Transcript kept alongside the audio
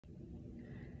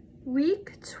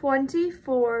Week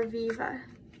 24 Viva.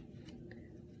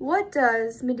 What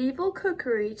does medieval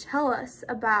cookery tell us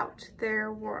about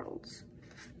their worlds?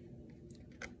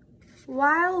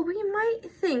 While we might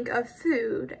think of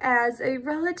food as a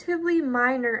relatively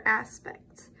minor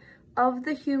aspect of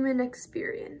the human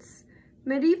experience,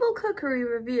 medieval cookery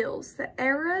reveals the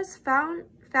era's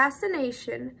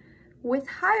fascination with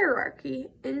hierarchy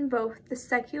in both the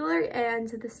secular and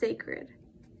the sacred.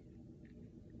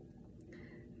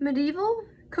 Medieval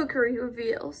cookery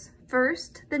reveals,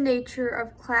 first, the nature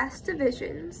of class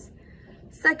divisions,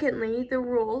 secondly, the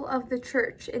role of the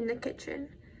church in the kitchen,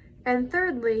 and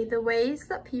thirdly, the ways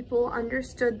that people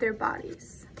understood their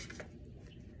bodies.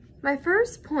 My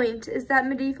first point is that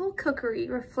medieval cookery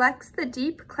reflects the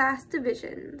deep class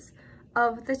divisions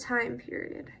of the time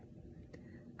period.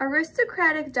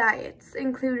 Aristocratic diets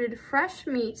included fresh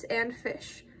meat and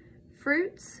fish,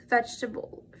 fruits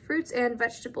and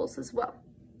vegetables as well.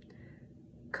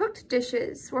 Cooked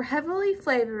dishes were heavily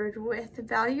flavored with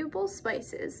valuable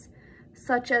spices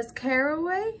such as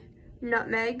caraway,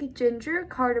 nutmeg, ginger,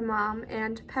 cardamom,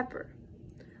 and pepper.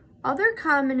 Other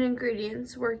common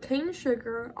ingredients were cane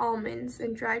sugar, almonds,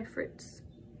 and dried fruits.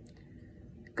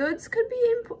 Goods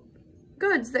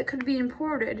that could be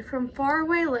imported from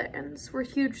faraway lands were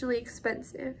hugely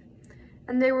expensive,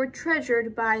 and they were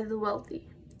treasured by the wealthy.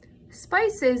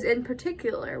 Spices in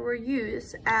particular were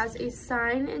used as a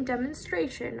sign and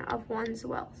demonstration of one's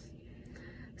wealth.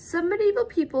 Some medieval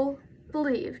people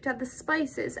believed that the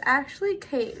spices actually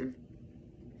came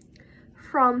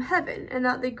from heaven and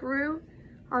that they grew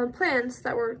on plants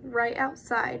that were right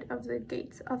outside of the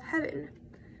gates of heaven.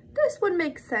 This would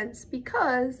make sense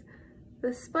because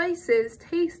the spices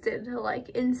tasted like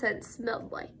incense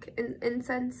smelled like, and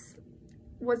incense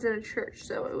was in a church,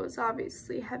 so it was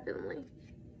obviously heavenly.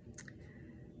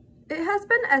 It has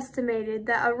been estimated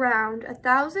that around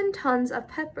 1,000 tons of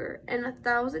pepper and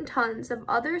 1,000 tons of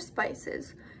other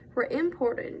spices were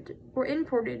imported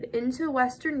into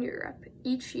Western Europe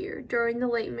each year during the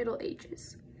late Middle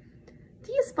Ages.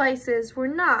 These spices were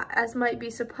not, as might be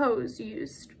supposed,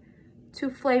 used to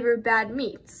flavor bad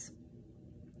meats,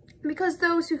 because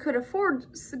those who could afford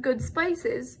good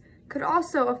spices could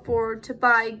also afford to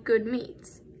buy good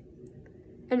meat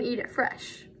and eat it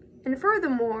fresh. And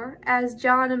furthermore, as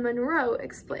John Monroe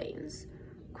explains,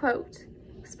 quote,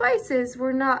 spices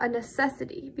were not a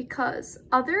necessity because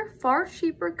other far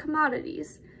cheaper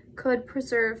commodities could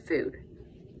preserve food,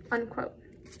 unquote.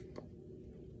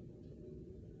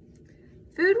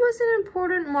 Food was an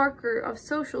important marker of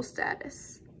social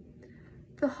status.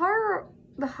 The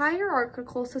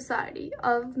hierarchical society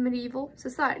of medieval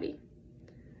society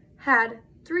had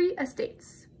three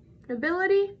estates: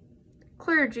 nobility,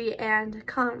 clergy, and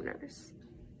commoners.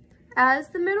 As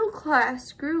the middle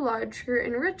class grew larger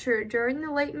and richer during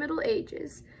the late Middle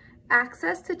Ages,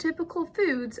 access to typical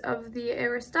foods of the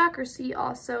aristocracy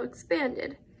also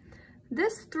expanded.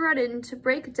 This threatened to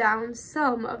break down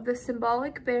some of the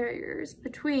symbolic barriers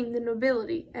between the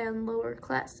nobility and lower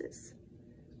classes.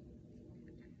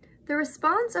 The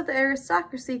response of the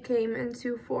aristocracy came in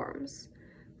two forms.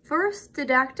 First,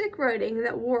 didactic writing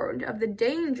that warned of the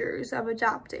dangers of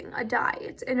adopting a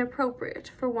diet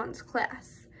inappropriate for one's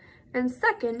class, and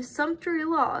second, sumptuary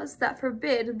laws that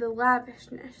forbid the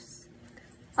lavishness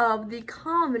of the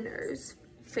commoners'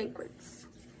 banquets.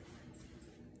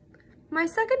 My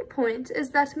second point is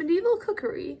that medieval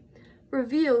cookery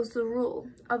reveals the role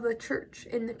of the church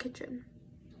in the kitchen.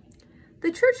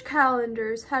 The church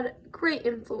calendars had great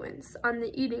influence on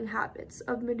the eating habits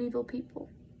of medieval people.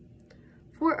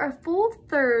 For a full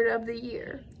third of the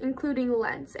year, including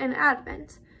Lent and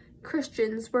Advent,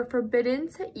 Christians were forbidden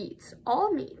to eat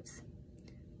all meat.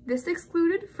 This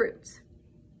excluded fruit,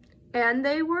 and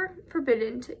they were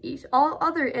forbidden to eat all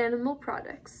other animal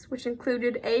products, which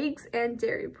included eggs and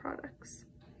dairy products.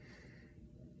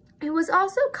 It was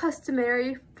also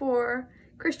customary for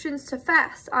Christians to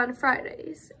fast on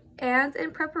Fridays and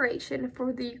in preparation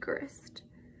for the Eucharist.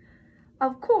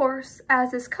 Of course,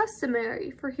 as is customary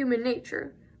for human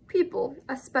nature, people,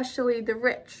 especially the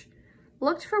rich,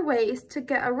 looked for ways to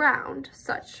get around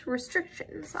such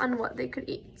restrictions on what they could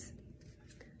eat.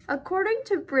 According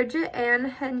to Bridget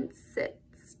Ann Hennisch,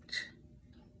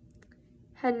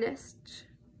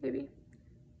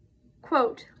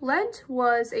 quote, Lent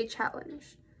was a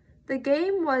challenge. The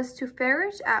game was to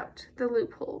ferret out the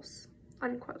loopholes,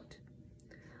 unquote.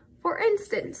 For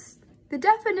instance, the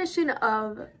definition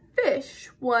of fish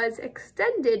was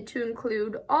extended to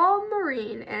include all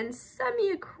marine and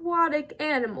semi-aquatic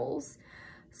animals,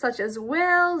 such as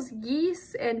whales,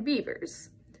 geese, and beavers.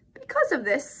 Because of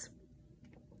this,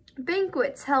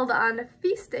 banquets held on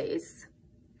feast days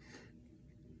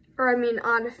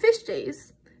on fish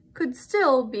days, could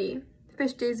still be,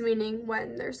 fish days meaning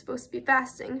when they're supposed to be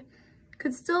fasting,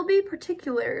 could still be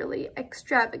particularly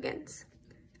extravagant,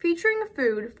 featuring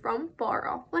food from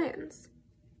far-off lands,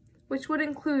 which would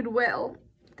include whale,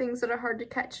 things that are hard to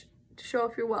catch to show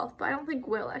off your wealth, but I don't think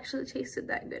whale actually tasted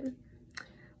that good,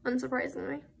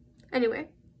 unsurprisingly. Anyway,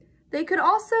 they could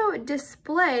also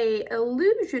display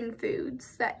illusion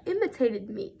foods that imitated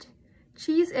meat,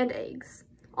 cheese, and eggs.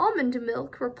 Almond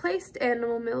milk replaced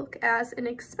animal milk as an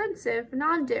expensive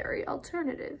non-dairy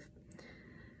alternative.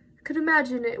 I could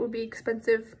imagine it would be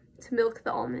expensive to milk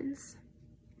the almonds.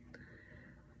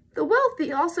 The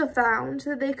wealthy also found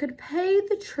that they could pay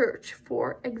the church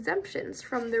for exemptions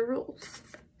from their rules.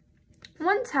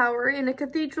 One tower in a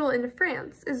cathedral in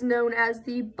France is known as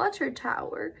the Butter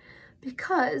Tower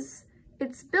because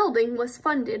its building was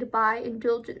funded by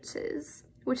indulgences,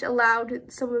 which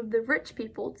allowed some of the rich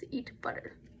people to eat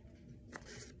butter.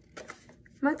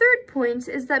 My third point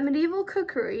is that medieval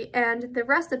cookery and the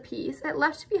recipes it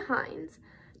left behind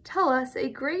tell us a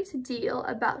great deal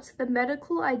about the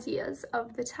medical ideas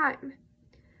of the time.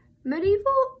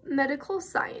 Medieval medical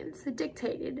science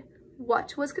dictated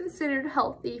what was considered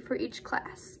healthy for each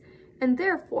class, and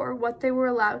therefore what they were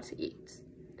allowed to eat.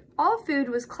 All food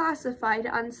was classified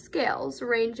on scales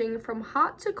ranging from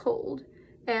hot to cold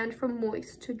and from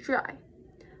moist to dry,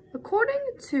 according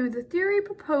to the theory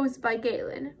proposed by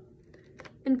Galen,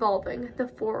 involving the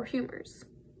four humors.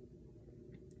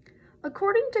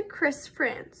 According to Chris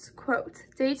France, quote,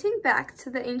 dating back to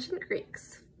the ancient Greek,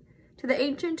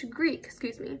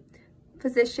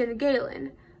 physician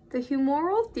Galen, the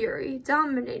humoral theory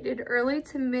dominated early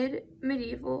to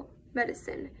medieval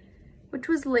medicine, which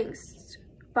was linked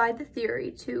by the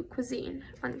theory to cuisine,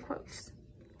 unquote.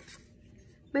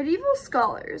 Medieval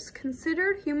scholars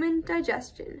considered human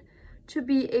digestion to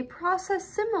be a process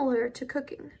similar to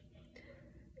cooking.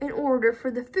 In order for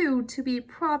the food to be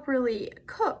properly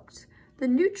cooked, the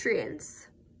nutrients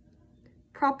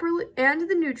properly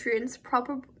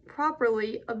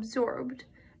absorbed,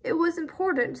 it was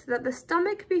important that the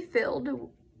stomach be filled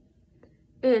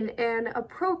in an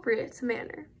appropriate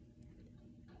manner.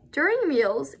 During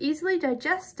meals, easily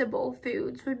digestible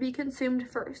foods would be consumed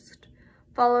first,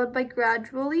 followed by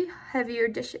gradually heavier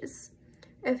dishes.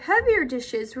 If heavier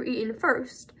dishes were eaten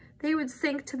first, they would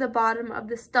sink to the bottom of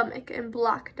the stomach and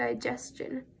block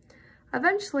digestion.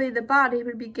 Eventually, the body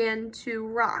would begin to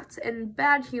rot and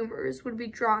bad humors would be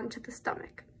drawn to the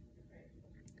stomach,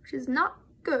 which is not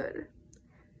good.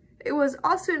 It was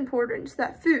also important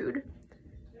that food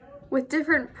with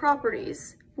different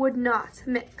properties would not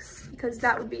mix, because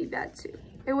that would be bad too.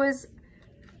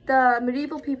 The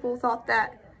medieval people thought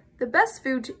that the best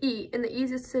food to eat and the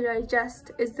easiest to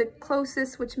digest is the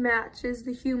closest which matches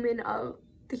the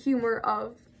humor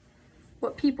of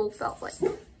what people felt like.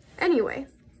 Anyway,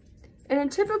 in a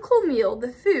typical meal,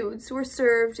 the foods were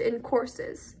served in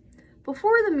courses.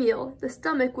 Before the meal, the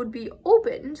stomach would be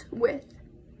opened with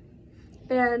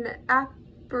an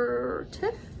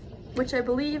aperitif, which I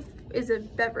believe is a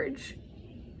beverage,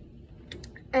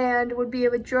 and would be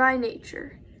of a dry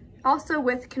nature, also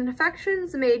with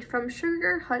confections made from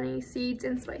sugar, honey, seeds,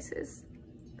 and spices.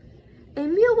 A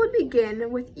meal would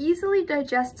begin with easily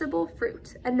digestible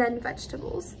fruit and then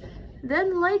vegetables,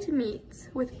 then light meats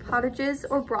with pottages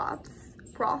or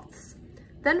broths,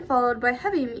 then followed by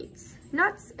heavy meats,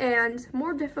 nuts, and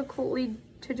more difficultly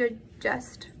to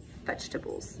digest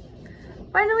vegetables.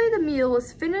 Finally, the meal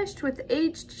was finished with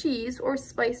aged cheese or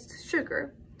spiced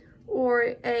sugar,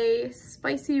 or a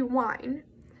spicy wine,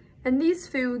 and these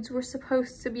foods were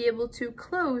supposed to be able to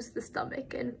close the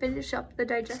stomach and finish up the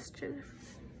digestion.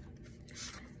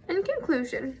 In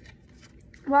conclusion,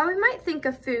 while we might think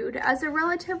of food as a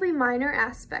relatively minor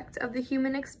aspect of the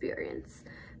human experience,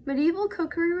 medieval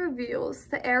cookery reveals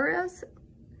the era's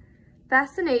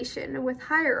fascination with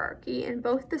hierarchy in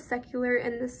both the secular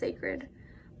and the sacred.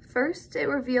 First, it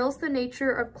reveals the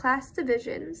nature of class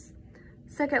divisions.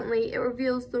 Secondly, it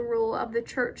reveals the role of the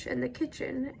church in the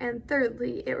kitchen. And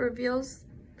thirdly, it reveals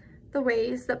the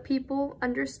ways that people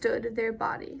understood their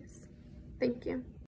bodies. Thank you.